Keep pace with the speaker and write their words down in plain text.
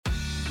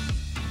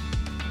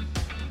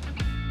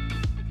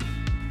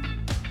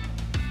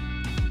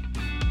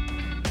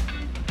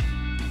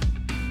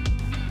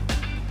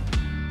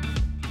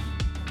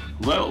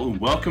Hello and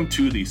welcome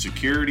to the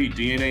Security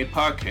DNA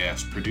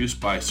podcast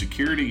produced by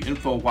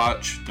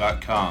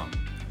SecurityInfoWatch.com.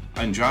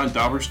 I'm John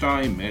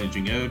Dauberstein,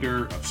 managing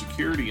editor of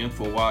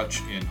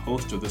SecurityInfoWatch and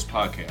host of this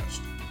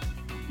podcast.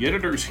 The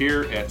editors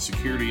here at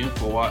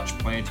SecurityInfoWatch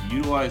plan to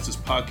utilize this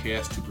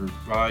podcast to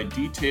provide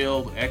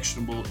detailed,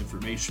 actionable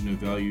information of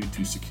value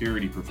to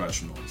security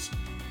professionals.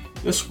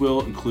 This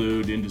will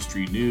include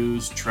industry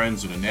news,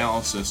 trends and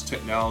analysis,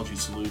 technology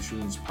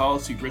solutions,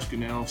 policy risk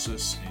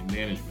analysis, and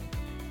management.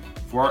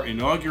 For our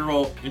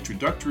inaugural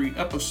introductory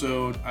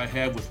episode, I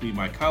have with me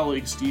my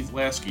colleague Steve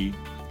Lasky,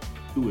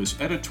 who is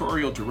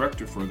editorial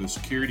director for the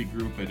security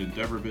group at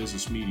Endeavor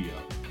Business Media.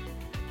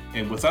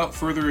 And without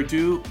further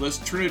ado, let's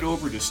turn it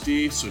over to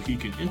Steve so he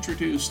can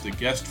introduce the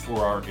guest for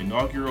our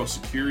inaugural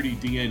Security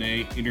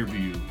DNA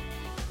interview.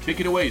 Take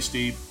it away,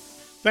 Steve.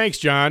 Thanks,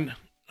 John.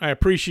 I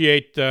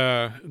appreciate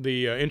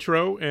the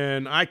intro,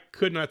 and I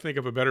could not think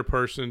of a better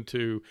person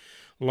to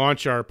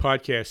launch our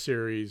podcast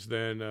series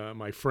than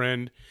my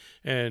friend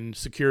and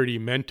security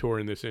mentor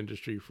in this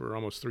industry for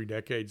almost 3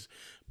 decades,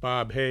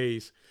 Bob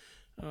Hayes.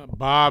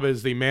 Bob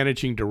is the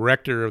managing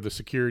director of the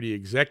Security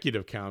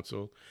Executive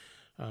Council.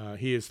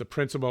 He is the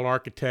principal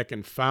architect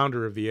and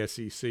founder of the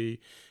SEC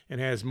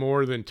and has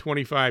more than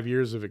 25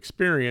 years of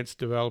experience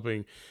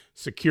developing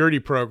security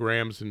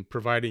programs and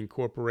providing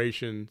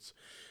corporations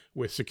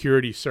with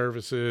security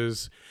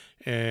services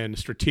and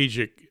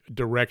strategic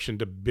direction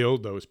to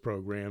build those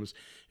programs,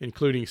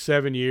 including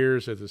 7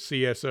 years as a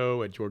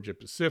CSO at Georgia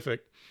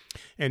Pacific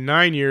and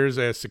 9 years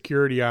as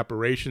security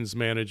operations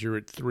manager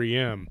at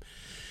 3M.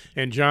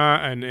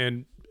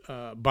 And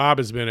Bob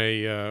has been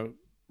a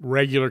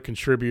regular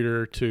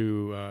contributor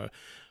to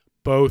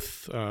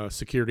both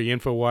Security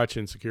InfoWatch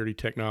and Security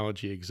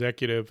Technology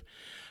Executive.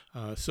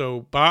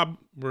 So, Bob,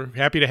 we're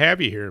happy to have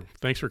you here.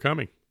 Thanks for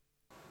coming.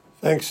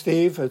 Thanks,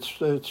 Steve.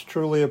 It's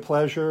truly a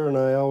pleasure, and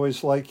I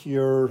always like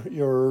your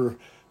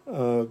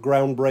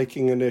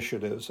groundbreaking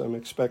initiatives. I'm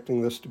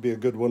expecting this to be a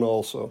good one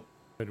also.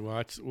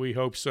 Well, we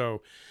hope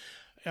so.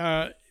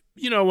 When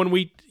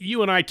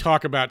you and I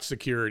talk about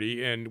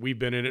security, and we've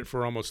been in it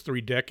for almost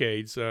 3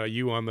 decades,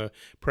 you on the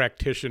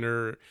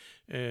practitioner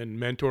and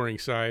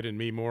mentoring side, and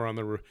me more on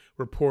the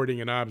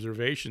reporting and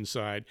observation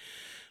side,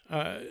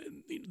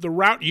 the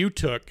route you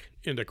took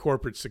into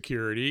corporate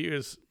security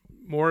is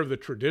more of the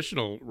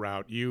traditional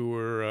route. You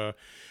were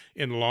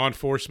in law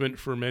enforcement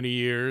for many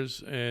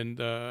years, and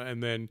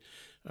then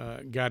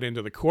got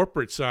into the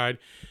corporate side.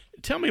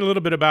 Tell me a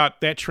little bit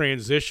about that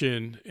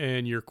transition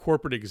and your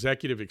corporate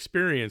executive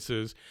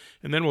experiences,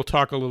 and then we'll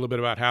talk a little bit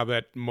about how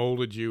that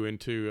molded you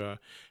into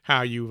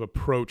how you've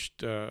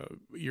approached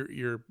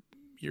your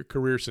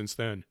career since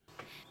then.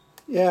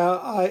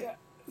 Yeah,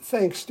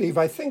 thanks, Steve.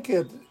 I think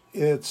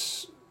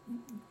it's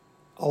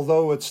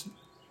although it's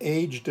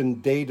aged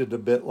and dated a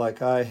bit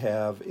like I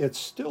have, it's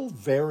still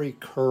very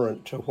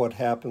current to what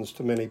happens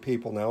to many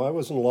people. Now, I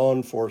was in law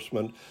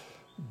enforcement,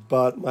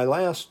 but my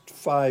last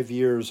 5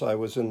 years I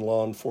was in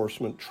law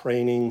enforcement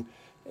training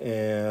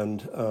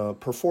and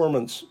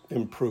performance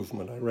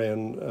improvement. I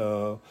ran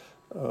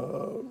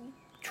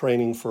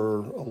training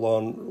for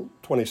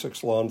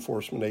 26 law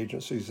enforcement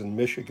agencies in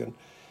Michigan.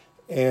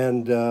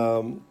 And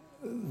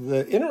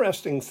the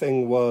interesting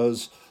thing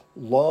was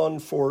law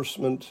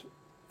enforcement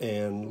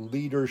and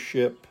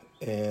leadership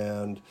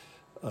and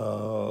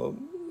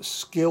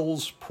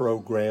skills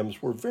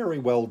programs were very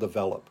well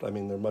developed. I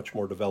mean, they're much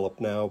more developed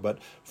now, but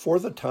for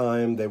the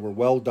time, they were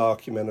well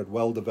documented,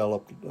 well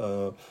developed,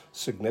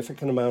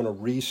 significant amount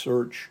of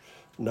research,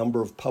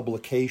 number of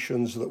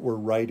publications that were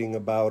writing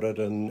about it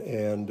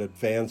and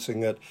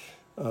advancing it.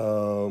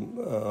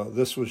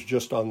 This was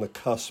just on the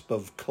cusp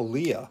of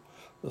CALEA,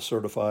 the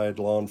Certified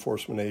Law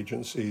Enforcement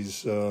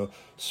Agency's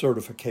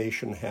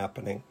certification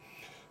happening.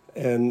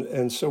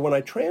 And so when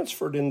I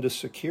transferred into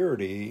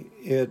security,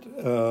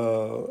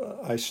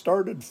 I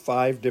started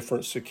 5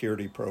 different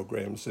security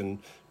programs in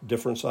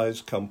different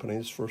sized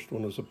companies. First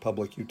one was a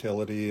public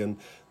utility, and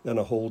then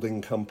a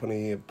holding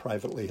company, a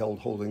privately held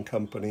holding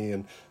company,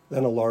 and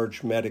then a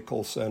large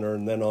medical center,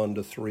 and then on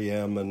to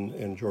 3M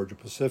and Georgia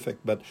Pacific.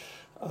 But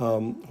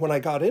when I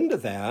got into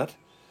that,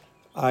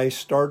 I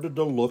started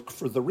to look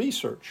for the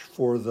research,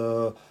 for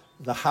the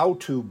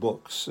how-to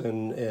books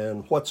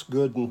and what's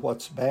good and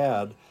what's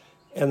bad.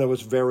 And there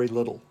was very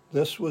little.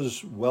 This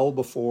was well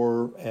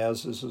before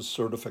ASIS's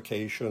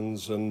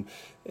certifications and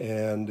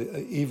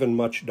even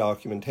much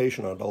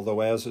documentation on it.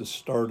 Although ASIS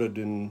started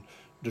in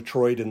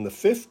Detroit in the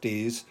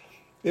 50s,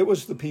 it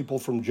was the people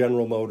from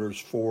General Motors,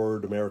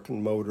 Ford,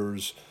 American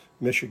Motors,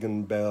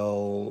 Michigan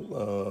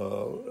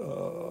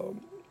Bell,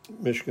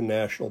 Michigan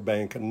National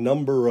Bank, a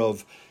number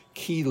of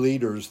key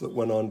leaders that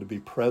went on to be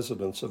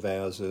presidents of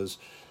ASIS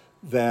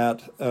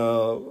that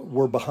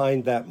were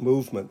behind that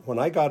movement. When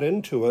I got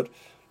into it,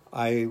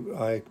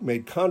 I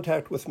made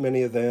contact with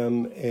many of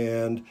them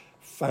and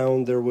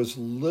found there was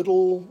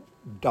little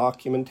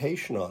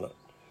documentation on it.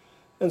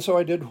 And so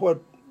I did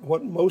what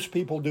most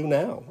people do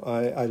now.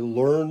 I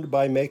learned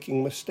by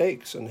making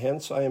mistakes, and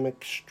hence I am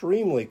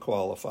extremely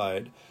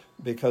qualified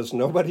because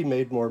nobody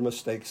made more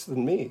mistakes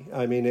than me.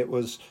 I mean, it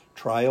was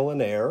trial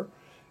and error,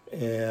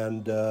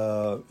 and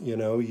you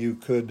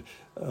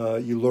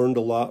learned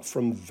a lot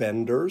from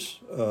vendors,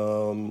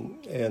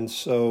 and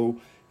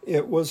so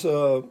it was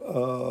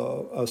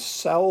a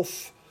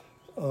self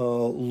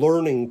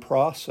learning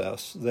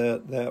process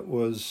that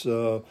was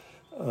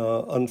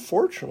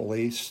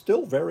unfortunately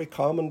still very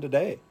common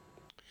today.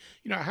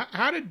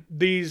 How did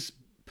these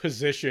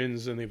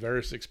positions and the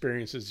various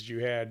experiences that you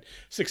had,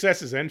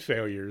 successes and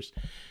failures,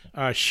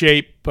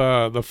 shape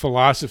the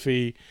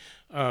philosophy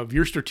of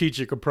your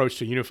strategic approach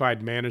to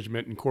unified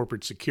management and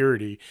corporate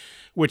security,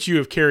 which you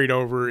have carried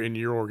over in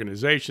your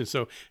organization?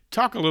 So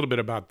talk a little bit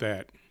about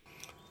that.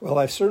 Well,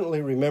 I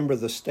certainly remember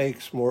the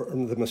mistakes more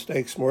than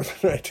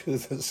I do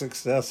the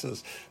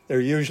successes.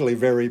 They're usually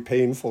very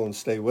painful and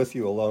stay with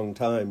you a long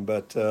time.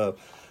 But,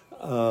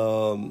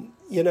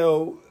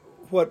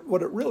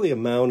 what it really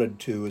amounted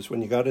to is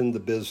when you got into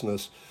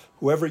business,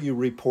 whoever you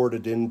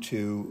reported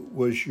into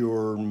was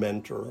your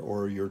mentor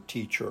or your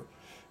teacher.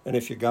 And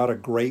if you got a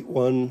great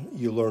one,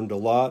 you learned a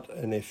lot.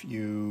 And if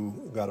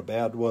you got a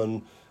bad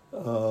one,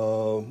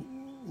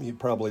 you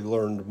probably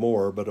learned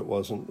more, but it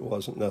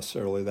wasn't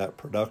necessarily that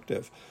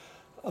productive.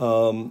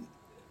 And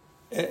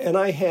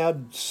I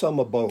had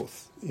some of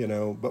both,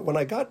 But when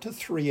I got to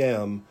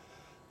 3M,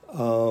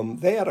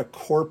 they had a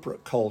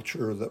corporate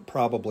culture that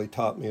probably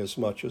taught me as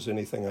much as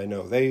anything I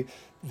know.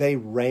 They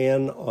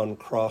ran on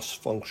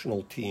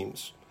cross-functional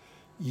teams.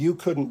 You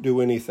couldn't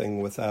do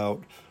anything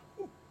without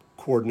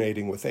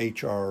coordinating with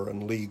HR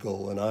and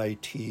legal and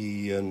IT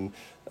and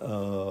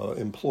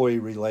employee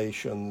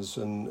relations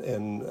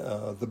and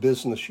the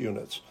business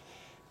units.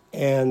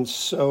 And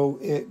so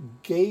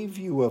it gave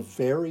you a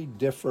very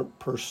different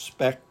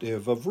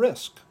perspective of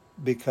risk,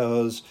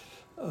 because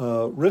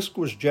risk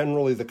was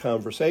generally the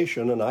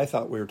conversation, and I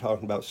thought we were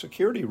talking about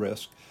security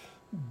risk,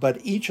 but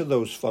each of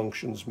those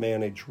functions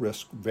manage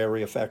risk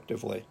very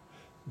effectively.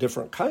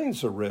 Different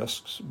kinds of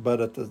risks,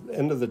 but at the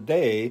end of the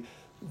day,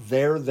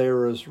 they're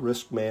there as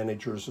risk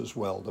managers as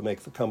well to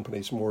make the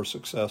companies more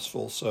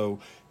successful. So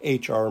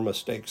HR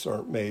mistakes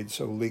aren't made,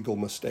 so legal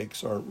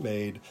mistakes aren't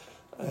made.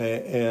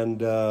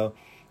 And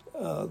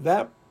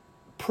that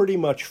pretty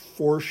much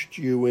forced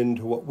you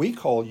into what we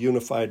call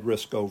unified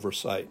risk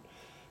oversight.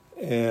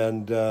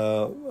 And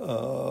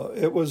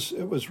it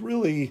was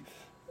really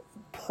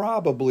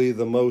probably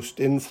the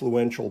most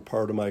influential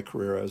part of my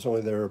career. I was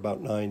only there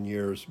about 9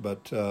 years,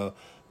 but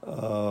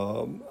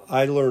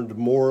I learned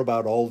more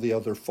about all the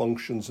other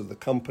functions of the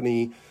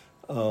company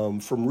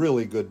from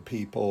really good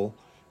people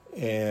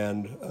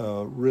and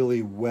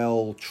really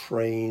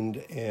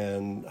well-trained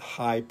and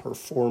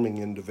high-performing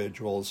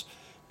individuals.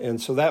 And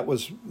so that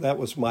was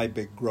my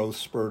big growth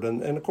spurt.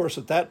 And of course,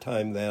 at that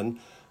time then,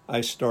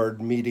 I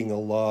started meeting a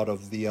lot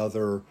of the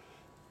other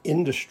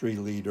industry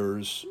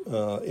leaders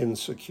in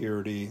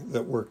security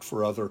that worked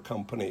for other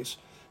companies.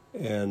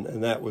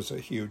 And that was a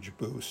huge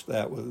boost.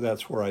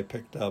 That's where I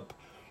picked up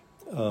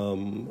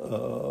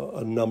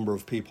a number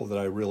of people that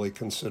I really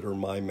consider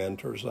my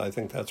mentors. I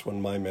think that's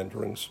when my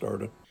mentoring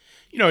started.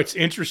 It's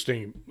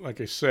interesting, like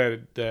I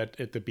said, that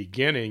at the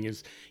beginning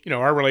is,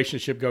 our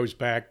relationship goes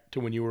back to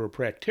when you were a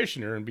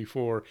practitioner and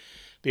before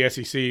the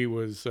SEC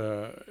was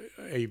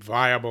a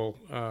viable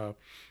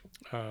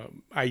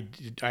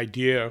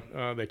idea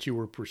that you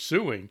were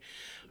pursuing.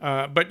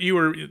 But you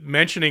were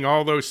mentioning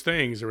all those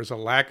things. There was a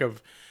lack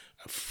of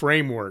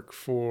framework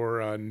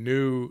for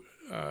new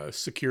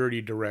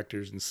security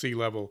directors and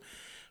C-level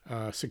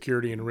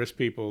security and risk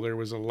people. There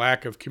was a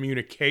lack of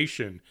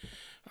communication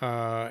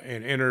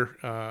and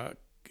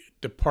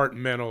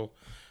interdepartmental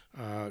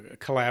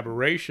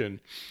collaboration.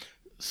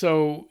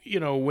 So,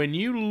 when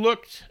you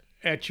looked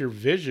at your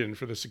vision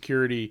for the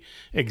Security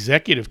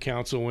Executive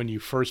Council, when you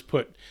first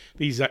put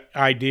these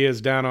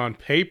ideas down on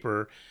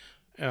paper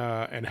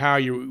and how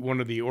you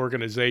wanted the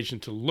organization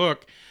to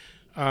look,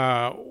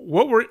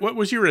 what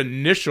was your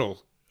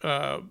initial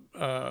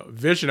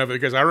vision of it?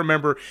 Because I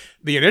remember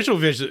the initial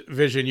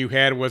vision you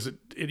had was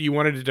you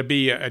wanted it to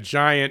be a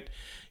giant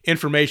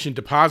information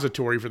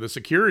depository for the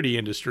security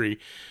industry.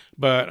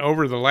 But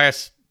over the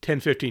last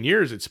 10, 15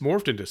 years, it's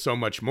morphed into so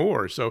much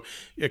more. So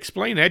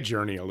explain that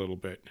journey a little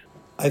bit.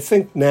 I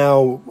think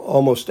now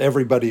almost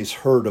everybody's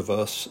heard of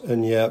us,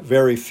 and yet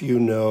very few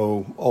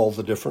know all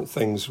the different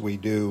things we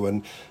do.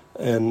 And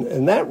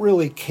that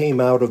really came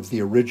out of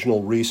the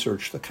original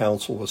research the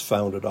council was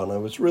founded on. I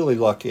was really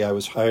lucky. I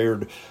was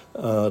hired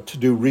to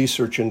do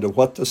research into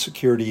what the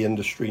security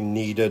industry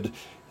needed.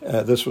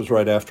 This was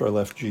right after I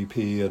left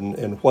GP,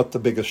 and what the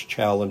biggest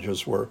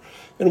challenges were.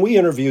 And we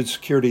interviewed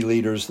security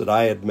leaders that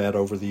I had met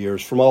over the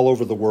years from all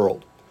over the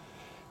world.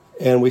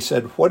 And we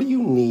said, what do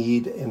you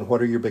need and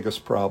what are your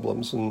biggest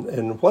problems?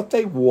 And what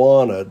they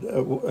wanted,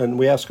 and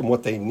we asked them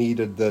what they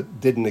needed that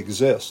didn't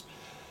exist.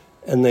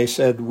 And they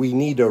said, we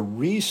need a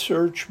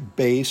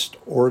research-based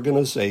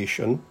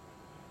organization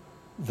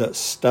that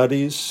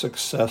studies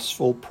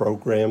successful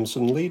programs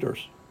and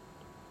leaders.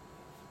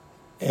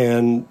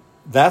 And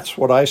that's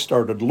what I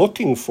started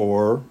looking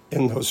for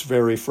in those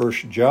very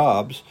first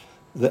jobs,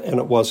 and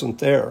it wasn't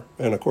there.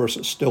 And of course,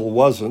 it still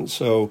wasn't.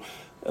 So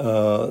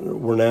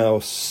we're now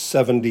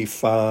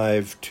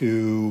 75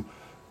 to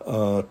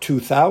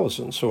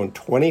 2000. So in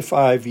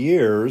 25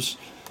 years,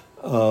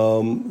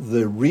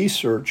 the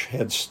research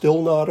had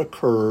still not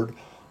occurred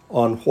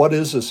on what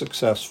is a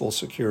successful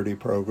security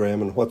program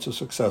and what's a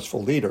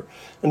successful leader.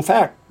 In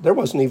fact, there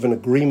wasn't even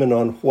agreement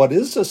on what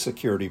is a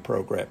security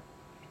program.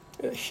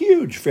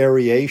 Huge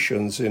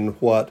variations in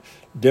what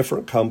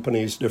different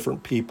companies,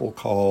 different people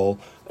call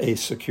a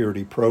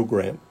security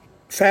program.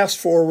 Fast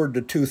forward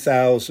to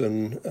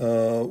 2000,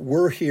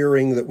 we're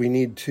hearing that we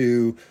need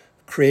to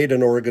create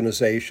an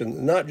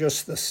organization not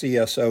just the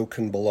CSO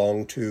can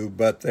belong to,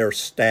 but their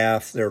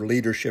staff, their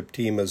leadership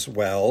team as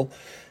well.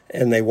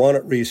 And they want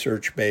it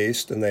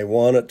research-based, and they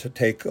want it to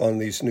take on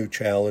these new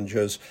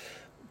challenges.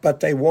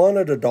 But they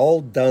wanted it all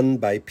done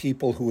by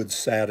people who had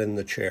sat in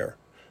the chair,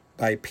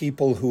 by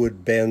people who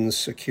had been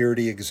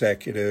security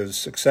executives,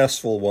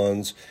 successful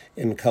ones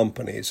in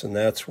companies. And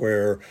that's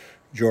where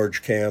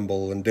George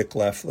Campbell and Dick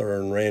Leffler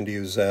and Randy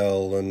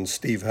Uzell and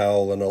Steve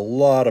Howell and a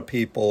lot of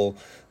people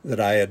that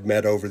I had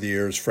met over the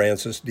years,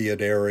 Francis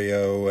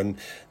D'Addario,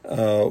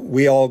 and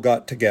we all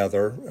got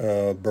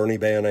together, Bernie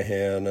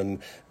Banahan, and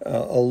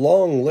a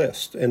long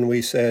list. And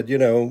we said,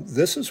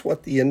 this is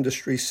what the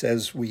industry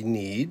says we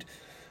need.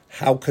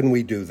 How can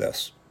we do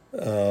this?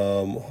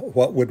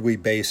 What would we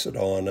base it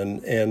on?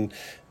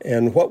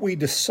 And what we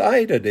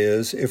decided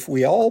is if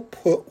we all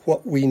put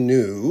what we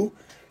knew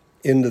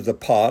into the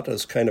pot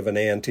as kind of an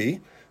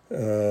ante,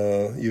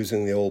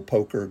 using the old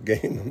poker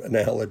game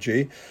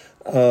analogy,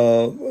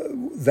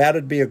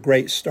 that'd be a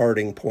great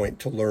starting point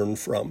to learn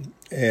from.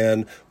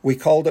 And we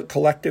called it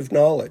collective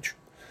knowledge,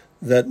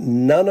 that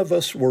none of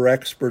us were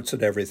experts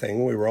at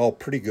everything. We were all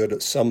pretty good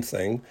at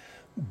something.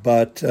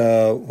 But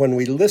when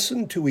we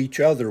listened to each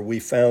other, we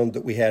found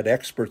that we had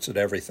experts at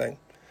everything.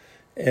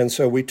 And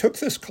so we took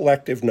this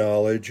collective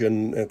knowledge,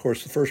 and of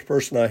course, the first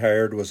person I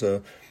hired was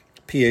a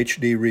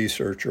PhD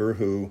researcher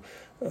who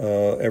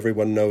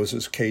everyone knows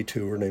as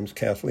K2. Her name's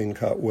Kathleen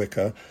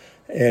Kotwicka.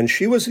 And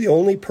she was the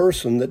only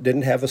person that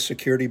didn't have a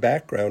security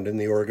background in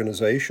the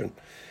organization.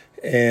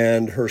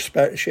 And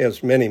she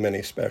has many,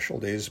 many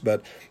specialties,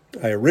 but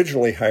I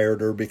originally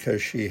hired her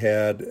because she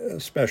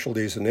had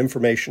specialties in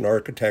information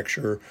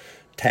architecture,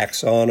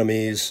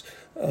 taxonomies,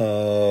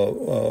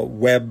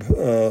 web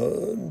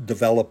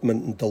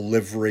development and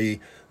delivery,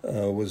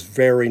 was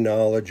very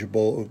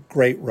knowledgeable, a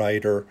great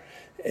writer.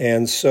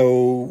 And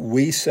so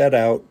we set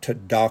out to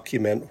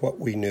document what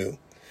we knew.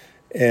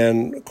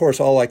 And of course,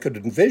 all I could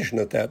envision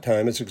at that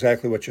time is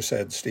exactly what you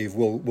said, Steve.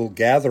 We'll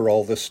gather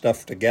all this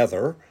stuff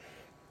together,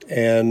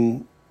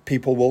 and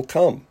people will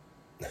come.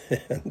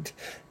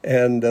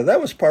 and that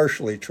was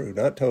partially true,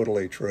 not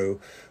totally true.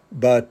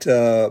 But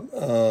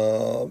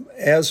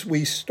as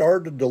we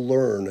started to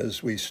learn,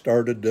 as we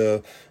started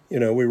to,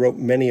 we wrote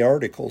many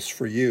articles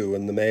for you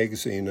in the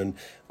magazine. And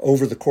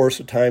over the course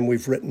of time,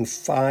 we've written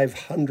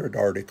 500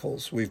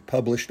 articles. We've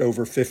published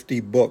over 50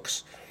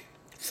 books.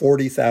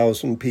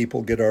 40,000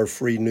 people get our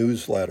free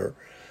newsletter.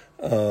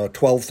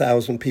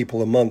 12,000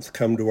 people a month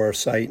come to our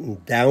site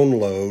and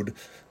download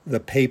the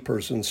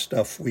papers and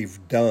stuff we've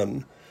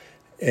done.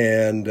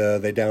 And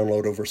they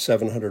download over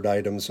 700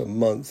 items a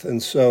month.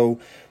 And so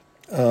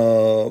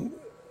that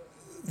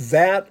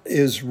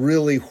is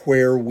really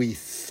where we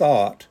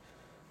thought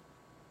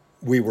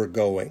we were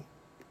going.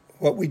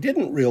 What we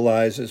didn't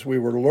realize is we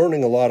were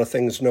learning a lot of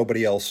things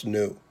nobody else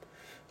knew.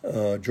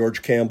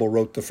 George Campbell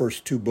wrote the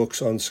first 2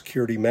 books on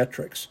security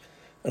metrics.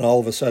 And all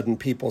of a sudden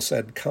people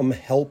said, come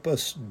help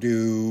us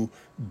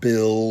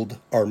build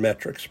our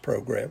metrics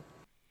program.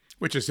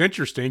 Which is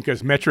interesting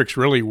because metrics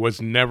really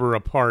was never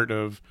a part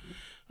of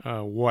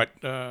what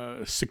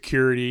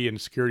security and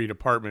security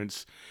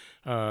departments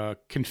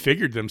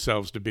configured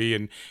themselves to be.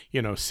 And,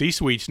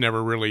 C-suites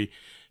never really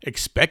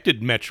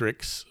expected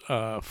metrics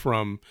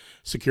from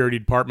security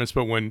departments,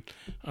 but when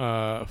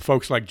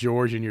folks like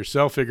George and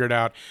yourself figured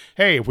out,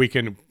 hey, if we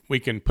can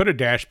put a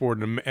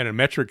dashboard and a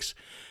metrics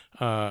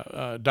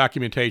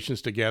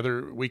documentations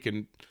together, we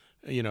can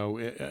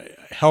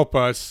help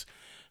us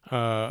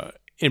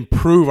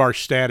improve our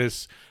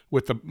status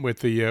with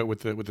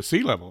the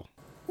C-level.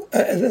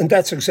 And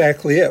that's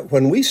exactly it.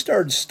 When we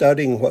started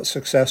studying what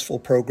successful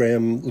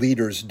program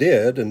leaders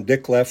did, and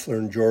Dick Leffler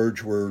and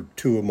George were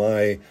 2 of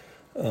my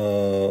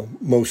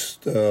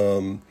most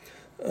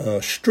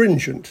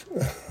stringent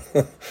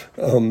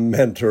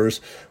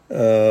mentors,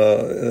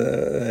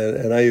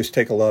 and I used to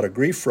take a lot of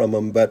grief from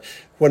them. But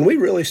when we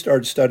really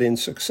started studying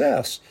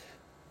success,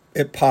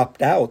 it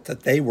popped out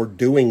that they were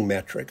doing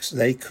metrics.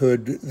 They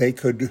could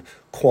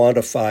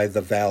quantify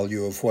the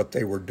value of what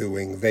they were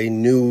doing. They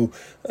knew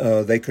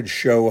they could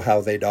show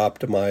how they'd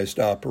optimized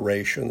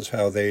operations,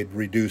 how they'd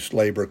reduced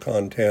labor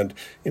content,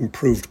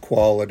 improved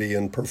quality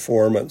and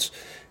performance.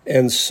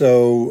 And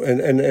so,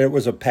 and it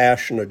was a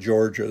passion of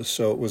George's,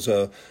 so it was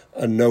a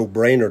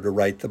no-brainer to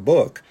write the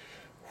book,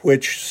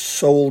 which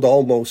sold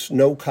almost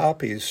no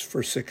copies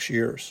for 6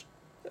 years.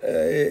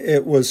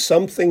 It was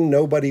something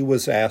nobody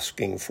was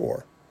asking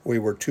for. We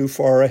were too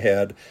far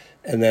ahead,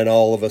 And then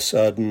all of a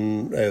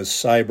sudden, as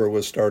cyber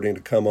was starting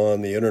to come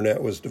on, the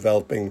internet was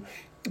developing,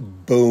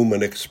 boom,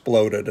 and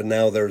exploded. And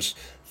now there's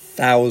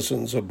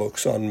thousands of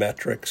books on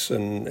metrics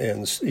and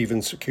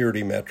even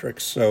security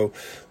metrics. So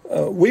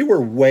we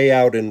were way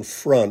out in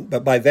front,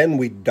 but by then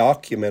we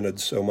documented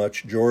so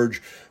much.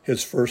 George,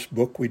 his first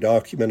book, we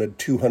documented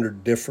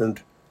 200 different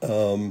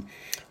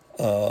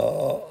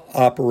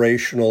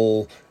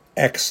operational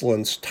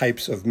excellence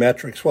types of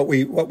metrics. What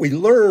we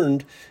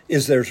learned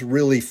is there's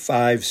really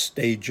 5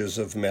 stages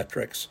of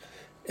metrics.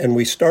 And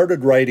we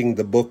started writing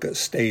the book at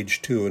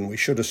stage 2, and we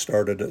should have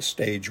started at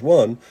stage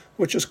 1,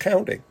 which is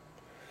counting.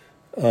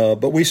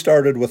 But we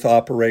started with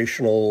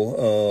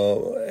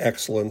operational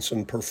excellence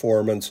and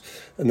performance,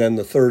 and then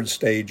the third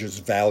stage is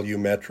value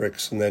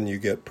metrics, and then you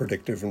get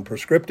predictive and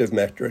prescriptive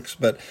metrics.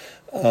 But,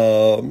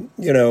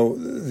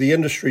 the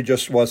industry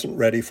just wasn't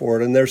ready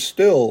for it, and there's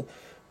still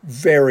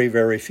very,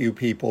 very few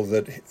people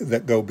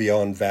that go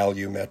beyond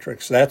value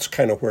metrics. That's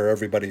kind of where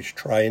everybody's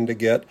trying to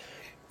get.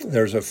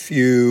 There's a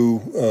few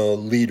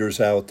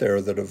leaders out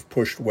there that have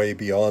pushed way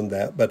beyond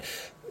that, but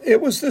it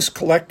was this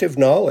collective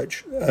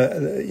knowledge.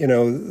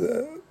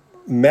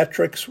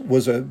 Metrics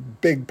was a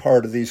big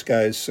part of these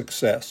guys'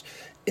 success.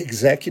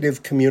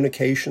 Executive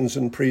communications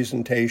and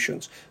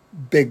presentations,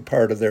 big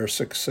part of their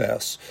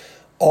success.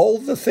 All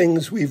the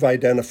things we've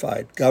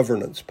identified,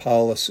 governance,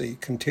 policy,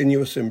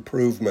 continuous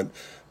improvement,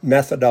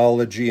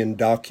 methodology and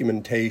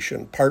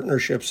documentation,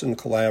 partnerships and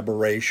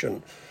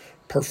collaboration,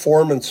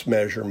 performance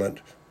measurement,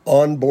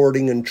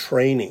 onboarding and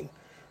training,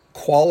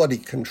 quality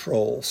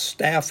control,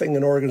 staffing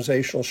and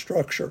organizational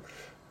structure.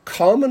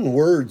 Common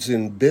words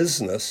in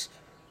business,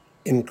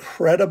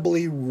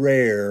 incredibly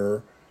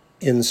rare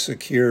in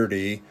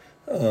security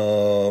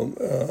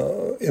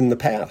in the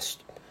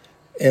past.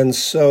 And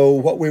so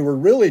what we were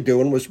really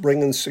doing was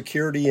bringing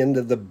security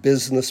into the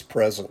business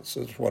presence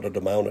is what it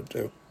amounted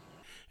to.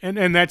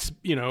 And that's,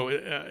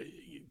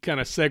 kind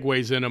of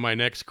segues into my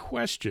next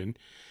question.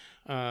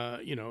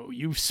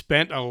 You've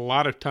spent a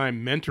lot of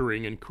time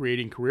mentoring and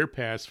creating career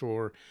paths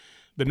for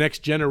the next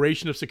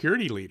generation of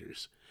security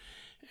leaders.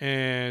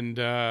 And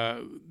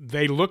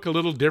they look a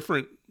little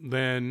different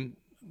than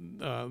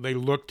they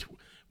looked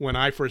when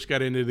I first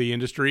got into the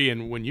industry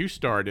and when you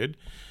started.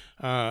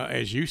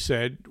 As you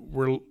said,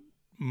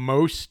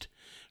 most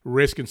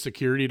risk and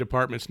security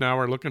departments now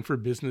are looking for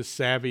business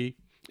savvy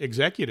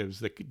executives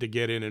to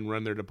get in and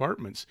run their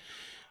departments.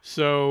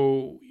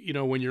 So,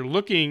 when you're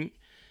looking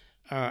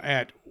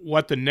at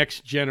what the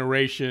next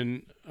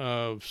generation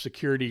of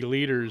security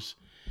leaders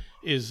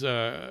is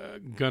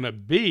going to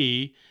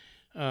be,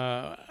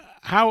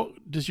 how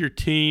does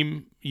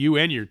you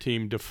and your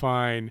team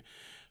define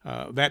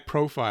that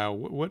profile?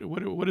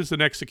 What is the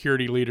next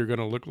security leader going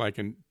to look like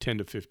in 10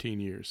 to 15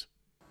 years?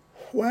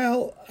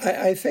 Well,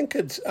 I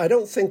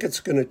don't think it's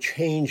going to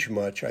change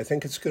much. I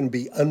think it's going to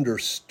be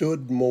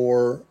understood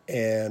more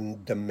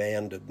and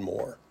demanded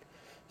more.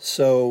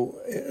 So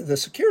the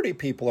security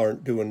people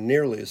aren't doing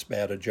nearly as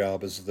bad a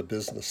job as the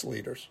business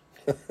leaders.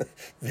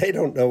 They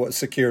don't know what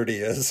security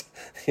is.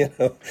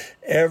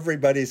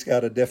 Everybody's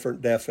got a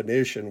different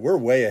definition. We're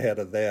way ahead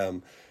of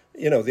them.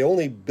 The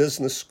only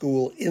business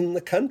school in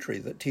the country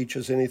that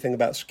teaches anything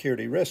about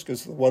security risk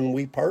is the one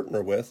we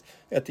partner with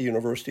at the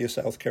University of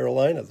South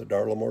Carolina, the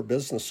Darla Moore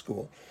Business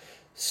School.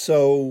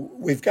 So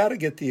we've got to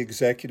get the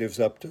executives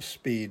up to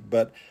speed.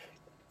 But,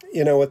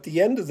 at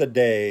the end of the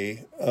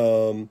day,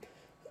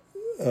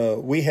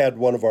 we had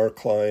one of our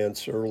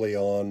clients early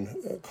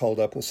on called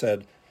up and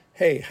said,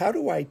 "Hey, how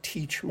do I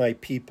teach my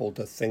people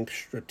to think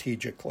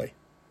strategically?"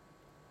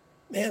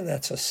 Man,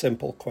 that's a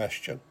simple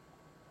question.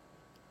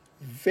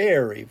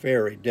 Very,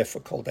 very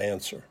difficult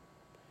answer.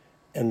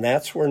 And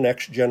that's where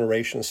Next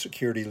Generation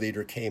Security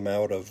Leader came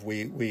out of.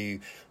 We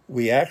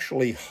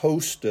actually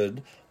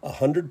hosted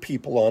 100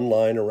 people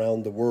online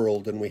around the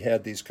world, and we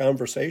had these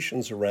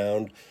conversations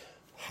around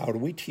how do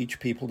we teach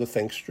people to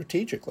think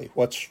strategically?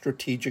 What's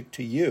strategic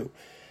to you?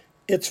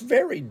 It's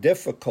very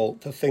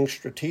difficult to think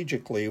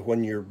strategically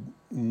when you're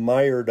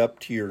mired up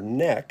to your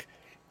neck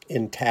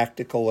in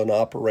tactical and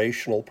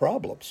operational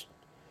problems.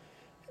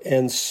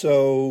 And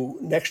so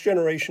Next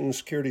Generation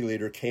Security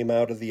Leader came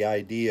out of the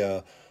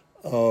idea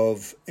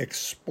of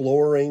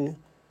exploring,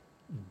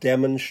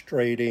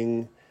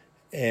 demonstrating,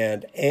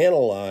 and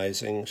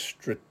analyzing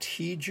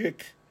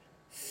strategic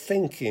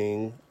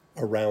thinking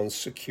around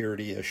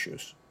security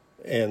issues.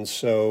 And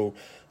so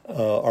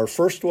our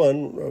first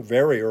one,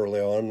 very early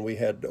on, we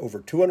had over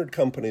 200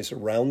 companies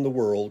around the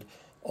world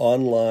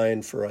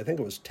online for, I think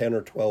it was 10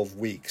 or 12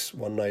 weeks,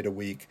 one night a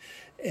week.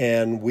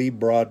 And we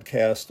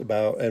broadcast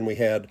and we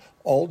had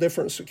all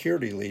different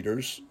security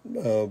leaders,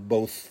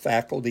 both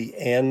faculty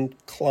and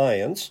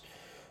clients,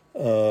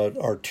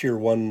 our Tier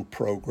 1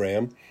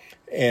 program.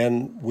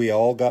 And we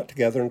all got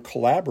together and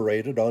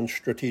collaborated on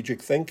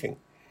strategic thinking.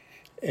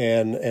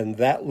 And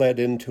that led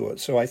into it.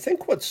 So I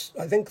think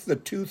the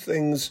two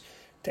things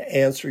to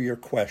answer your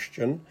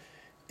question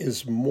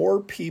is more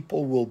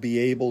people will be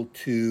able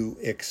to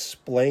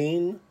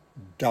explain,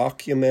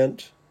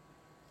 document,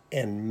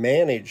 and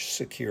manage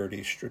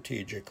security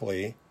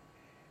strategically,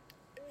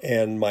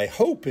 And my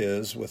hope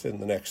is within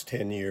the next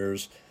 10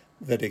 years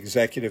that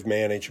executive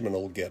management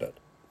will get it,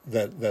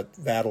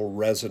 that'll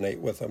resonate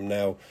with them.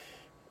 Now,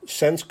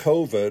 since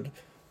COVID,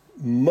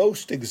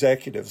 most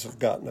executives have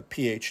gotten a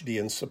PhD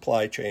in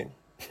supply chain.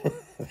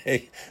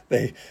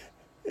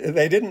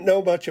 They didn't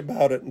know much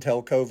about it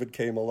until COVID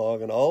came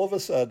along, and all of a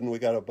sudden we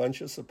got a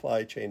bunch of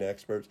supply chain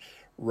experts.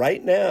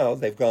 Right now,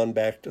 they've gone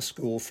back to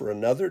school for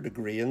another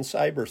degree in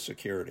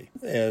cybersecurity.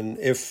 And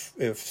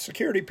if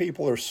security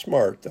people are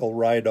smart, they'll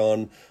ride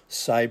on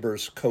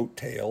cyber's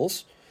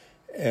coattails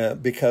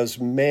because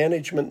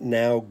management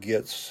now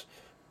gets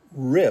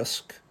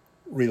risk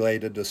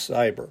related to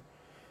cyber.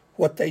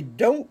 What they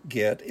don't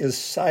get is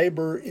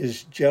cyber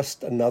is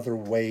just another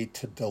way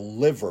to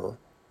deliver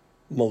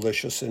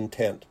malicious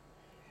intent.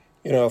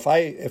 You know,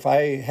 if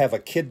I have a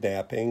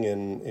kidnapping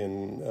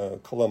in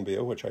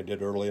Colombia, which I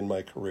did early in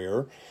my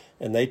career,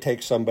 and they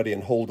take somebody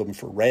and hold them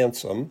for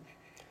ransom,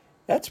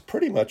 that's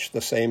pretty much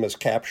the same as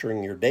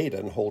capturing your data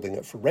and holding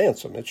it for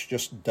ransom. It's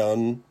just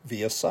done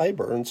via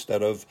cyber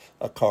instead of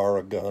a car,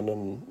 a gun,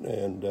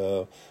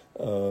 and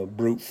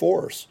brute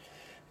force.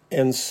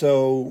 And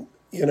so,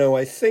 you know,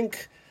 I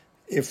think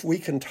if we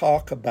can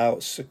talk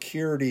about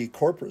security,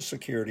 corporate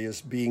security,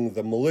 as being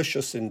the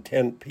malicious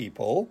intent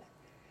people,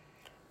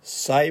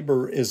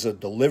 cyber is a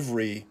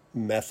delivery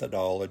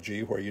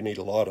methodology where you need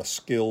a lot of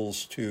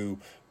skills to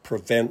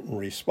prevent and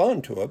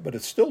respond to it, but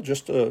it's still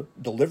just a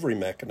delivery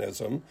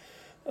mechanism.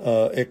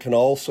 It can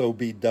also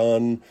be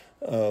done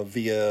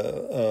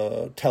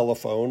via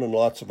telephone and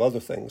lots of other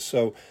things.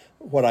 So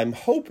what I'm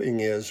hoping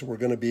is we're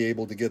going to be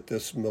able to get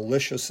this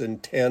malicious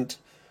intent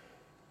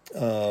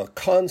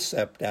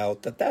concept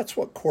out, that's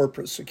what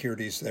corporate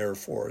security is there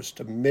for, is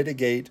to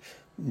mitigate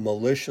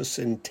malicious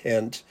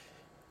intent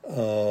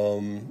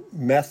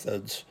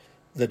methods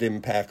that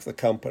impact the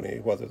company,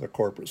 whether they're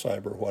corporate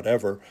cyber,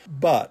 whatever.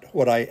 But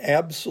what I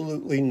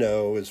absolutely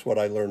know is what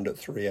I learned at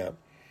 3M.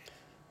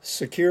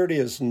 Security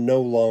is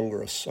no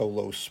longer a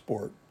solo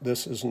sport.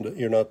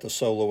 You're not the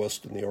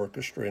soloist in the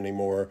orchestra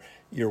anymore.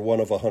 You're one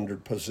of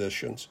 100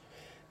 positions.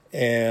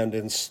 And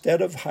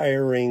instead of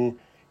hiring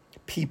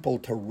people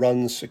to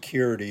run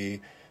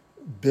security,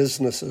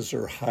 businesses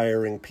are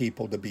hiring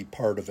people to be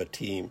part of a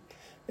team.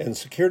 And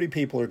security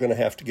people are going to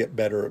have to get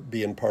better at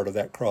being part of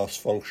that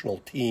cross-functional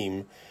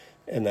team,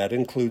 and that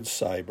includes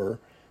cyber.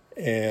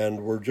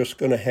 And we're just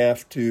going to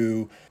have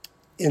to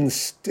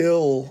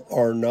instill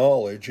our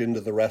knowledge into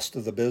the rest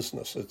of the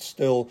business. It's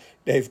still,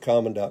 Dave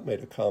Commandant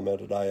made a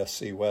comment at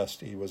ISC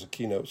West. He was a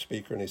keynote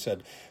speaker, and he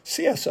said,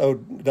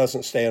 CSO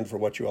doesn't stand for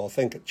what you all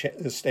think.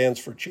 It stands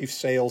for Chief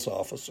Sales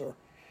Officer.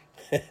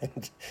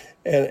 and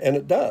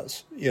it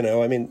does, you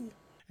know, I mean.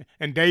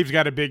 And Dave's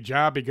got a big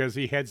job because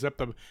he heads up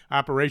the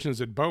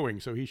operations at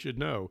Boeing, so he should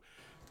know.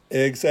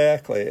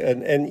 Exactly.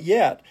 And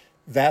yet,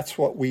 that's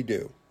what we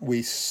do.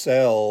 We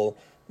sell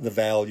the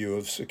value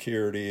of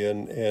security,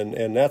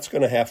 and that's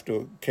going to have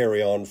to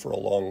carry on for a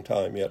long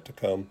time yet to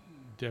come.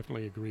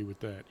 Definitely agree with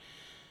that.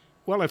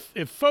 Well,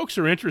 if folks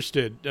are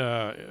interested,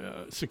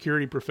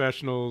 security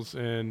professionals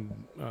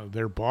and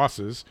their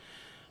bosses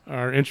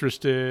are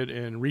interested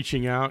in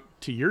reaching out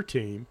to your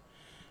team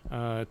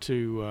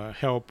to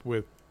help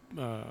with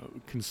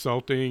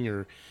consulting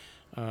or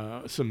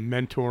some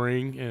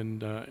mentoring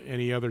and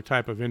any other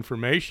type of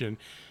information,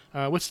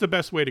 what's the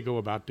best way to go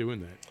about doing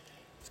that?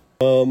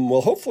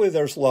 Well, hopefully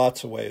there's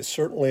lots of ways.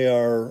 Certainly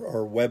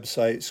our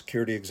website,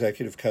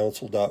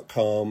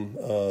 securityexecutivecouncil.com,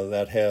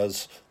 that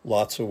has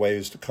lots of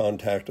ways to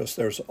contact us.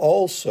 There's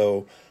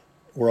also,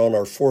 we're on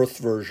our 4th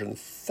version,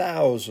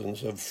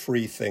 thousands of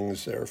free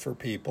things there for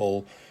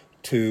people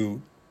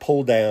to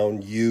pull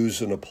down,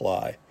 use, and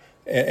apply.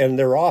 And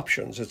they're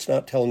options. It's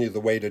not telling you the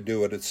way to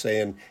do it. It's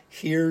saying,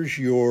 here's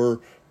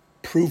your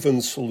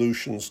proven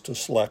solutions to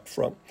select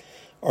from.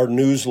 Our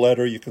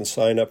newsletter, you can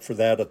sign up for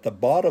that. At the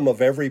bottom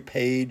of every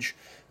page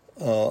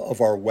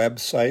of our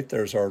website,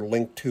 there's our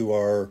link to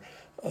our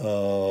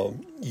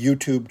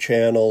YouTube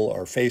channel,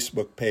 our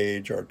Facebook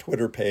page, our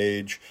Twitter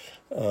page,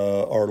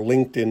 our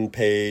LinkedIn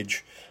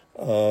page,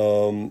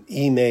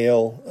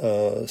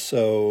 email.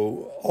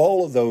 So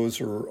all of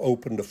those are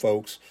open to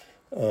folks.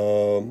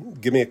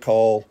 Give me a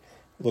call.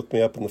 Look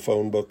me up in the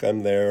phone book.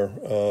 I'm there.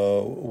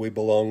 We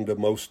belong to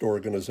most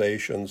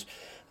organizations.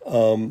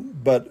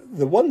 But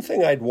the one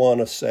thing I'd want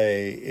to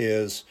say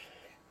is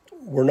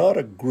we're not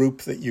a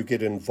group that you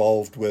get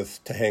involved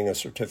with to hang a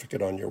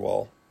certificate on your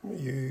wall.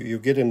 You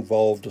get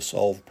involved to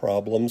solve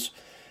problems,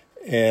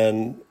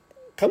 and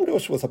come to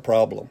us with a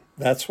problem.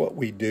 That's what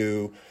we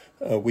do.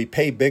 We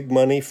pay big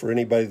money for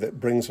anybody that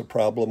brings a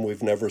problem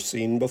we've never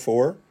seen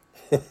before.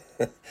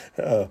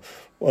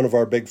 One of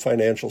our big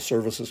financial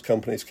services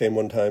companies came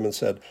one time and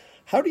said,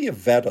 how do you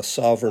vet a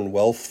sovereign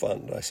wealth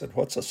fund? I said,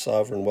 what's a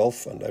sovereign wealth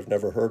fund? I've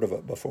never heard of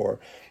it before.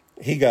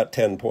 He got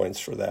 10 points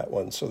for that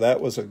one. So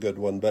that was a good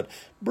one. But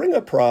bring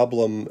a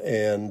problem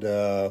and,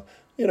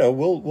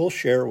 we'll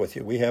share with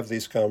you. We have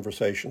these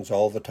conversations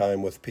all the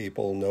time with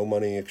people. No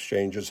money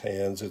exchanges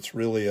hands. It's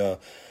really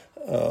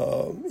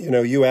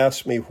you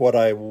asked me what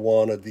I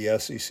wanted the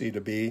SEC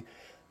to be.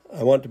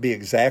 I want it to be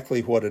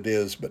exactly what it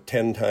is, but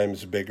 10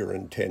 times bigger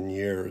in 10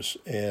 years.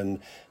 And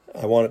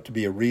I want it to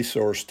be a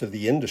resource to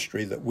the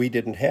industry that we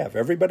didn't have.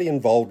 Everybody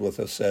involved with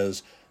us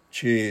says,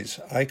 geez,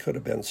 I could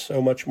have been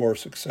so much more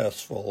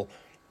successful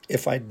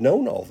if I'd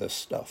known all this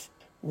stuff.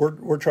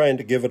 We're trying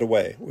to give it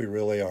away. We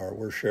really are.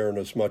 We're sharing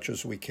as much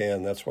as we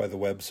can. That's why the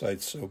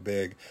website's so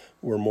big.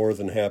 We're more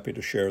than happy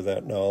to share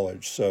that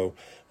knowledge. So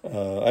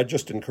I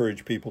just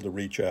encourage people to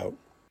reach out.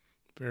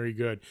 Very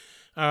good.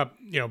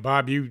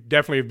 Bob, you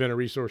definitely have been a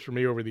resource for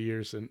me over the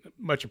years, and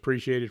much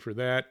appreciated for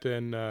that.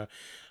 And I,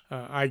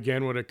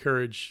 again, would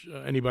encourage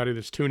anybody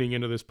that's tuning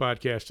into this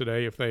podcast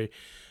today, if they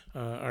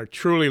are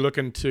truly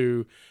looking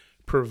to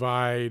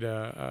provide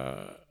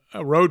a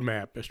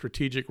roadmap, a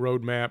strategic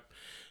roadmap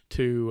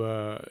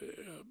to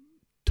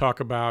talk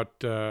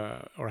about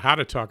or how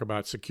to talk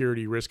about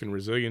security, risk, and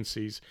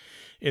resiliencies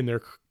in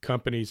their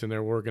companies and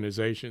their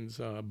organizations,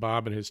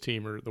 Bob and his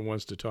team are the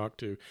ones to talk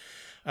to.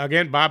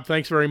 Again, Bob,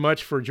 thanks very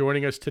much for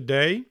joining us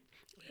today,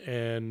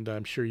 and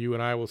I'm sure you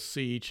and I will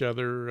see each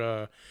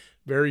other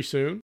very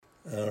soon.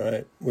 All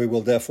right. We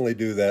will definitely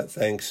do that.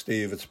 Thanks,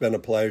 Steve. It's been a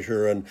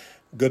pleasure, and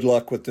good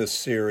luck with this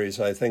series.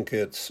 I think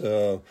it's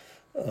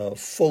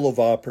full of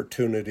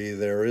opportunity.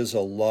 There is a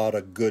lot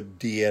of good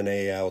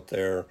DNA out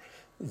there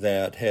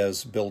that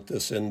has built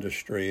this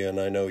industry, and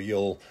I know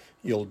you'll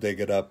dig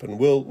it up, and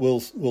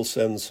we'll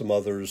send some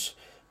others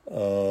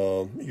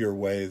your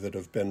way that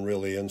have been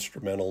really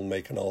instrumental in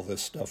making all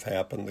this stuff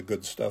happen, the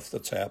good stuff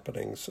that's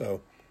happening.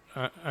 So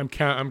I'm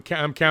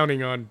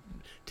counting on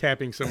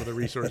tapping some of the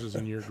resources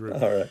in your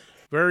group. All right.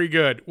 Very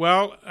good.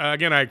 Well,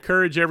 again, I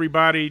encourage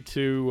everybody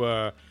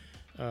to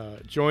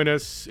join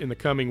us in the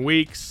coming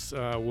weeks.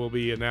 We'll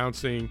be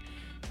announcing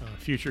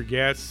future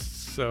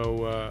guests.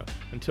 So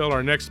until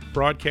our next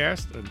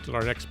podcast,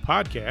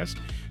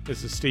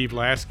 this is Steve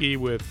Lasky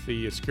with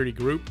the Security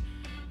Group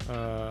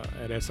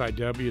at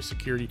SIW,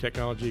 Security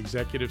Technology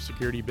Executive,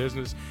 Security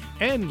Business,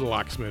 and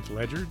Locksmith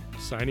Ledger,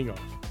 signing off.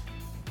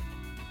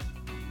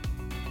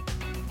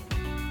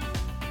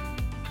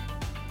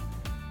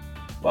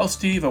 Well,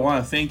 Steve, I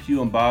want to thank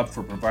you and Bob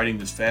for providing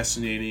this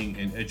fascinating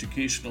and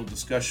educational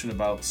discussion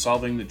about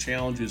solving the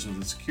challenges of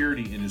the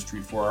security industry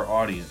for our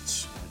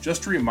audience.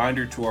 Just a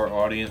reminder to our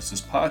audience,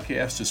 this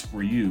podcast is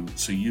for you,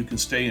 so you can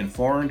stay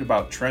informed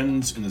about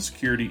trends in the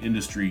security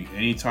industry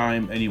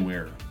anytime,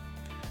 anywhere.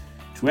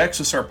 To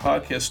access our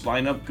podcast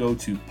lineup, go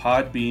to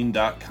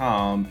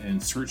podbean.com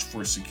and search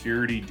for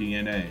Security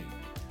DNA.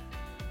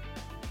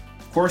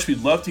 Of course,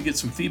 we'd love to get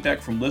some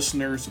feedback from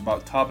listeners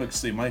about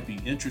topics they might be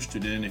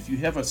interested in. If you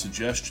have a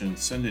suggestion,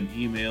 send an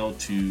email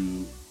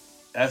to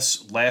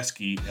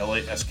slasky,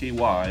 Lasky,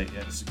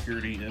 at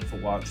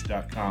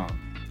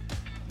SecurityInfoWatch.com.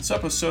 This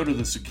episode of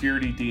the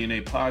Security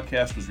DNA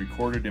podcast was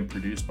recorded and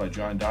produced by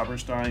John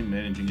Doberstein,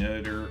 managing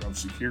editor of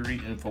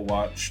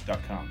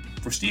SecurityInfoWatch.com.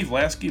 For Steve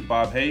Lasky,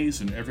 Bob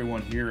Hayes, and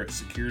everyone here at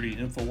Security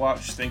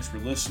InfoWatch, thanks for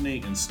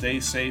listening, and stay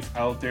safe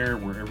out there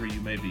wherever you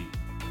may be.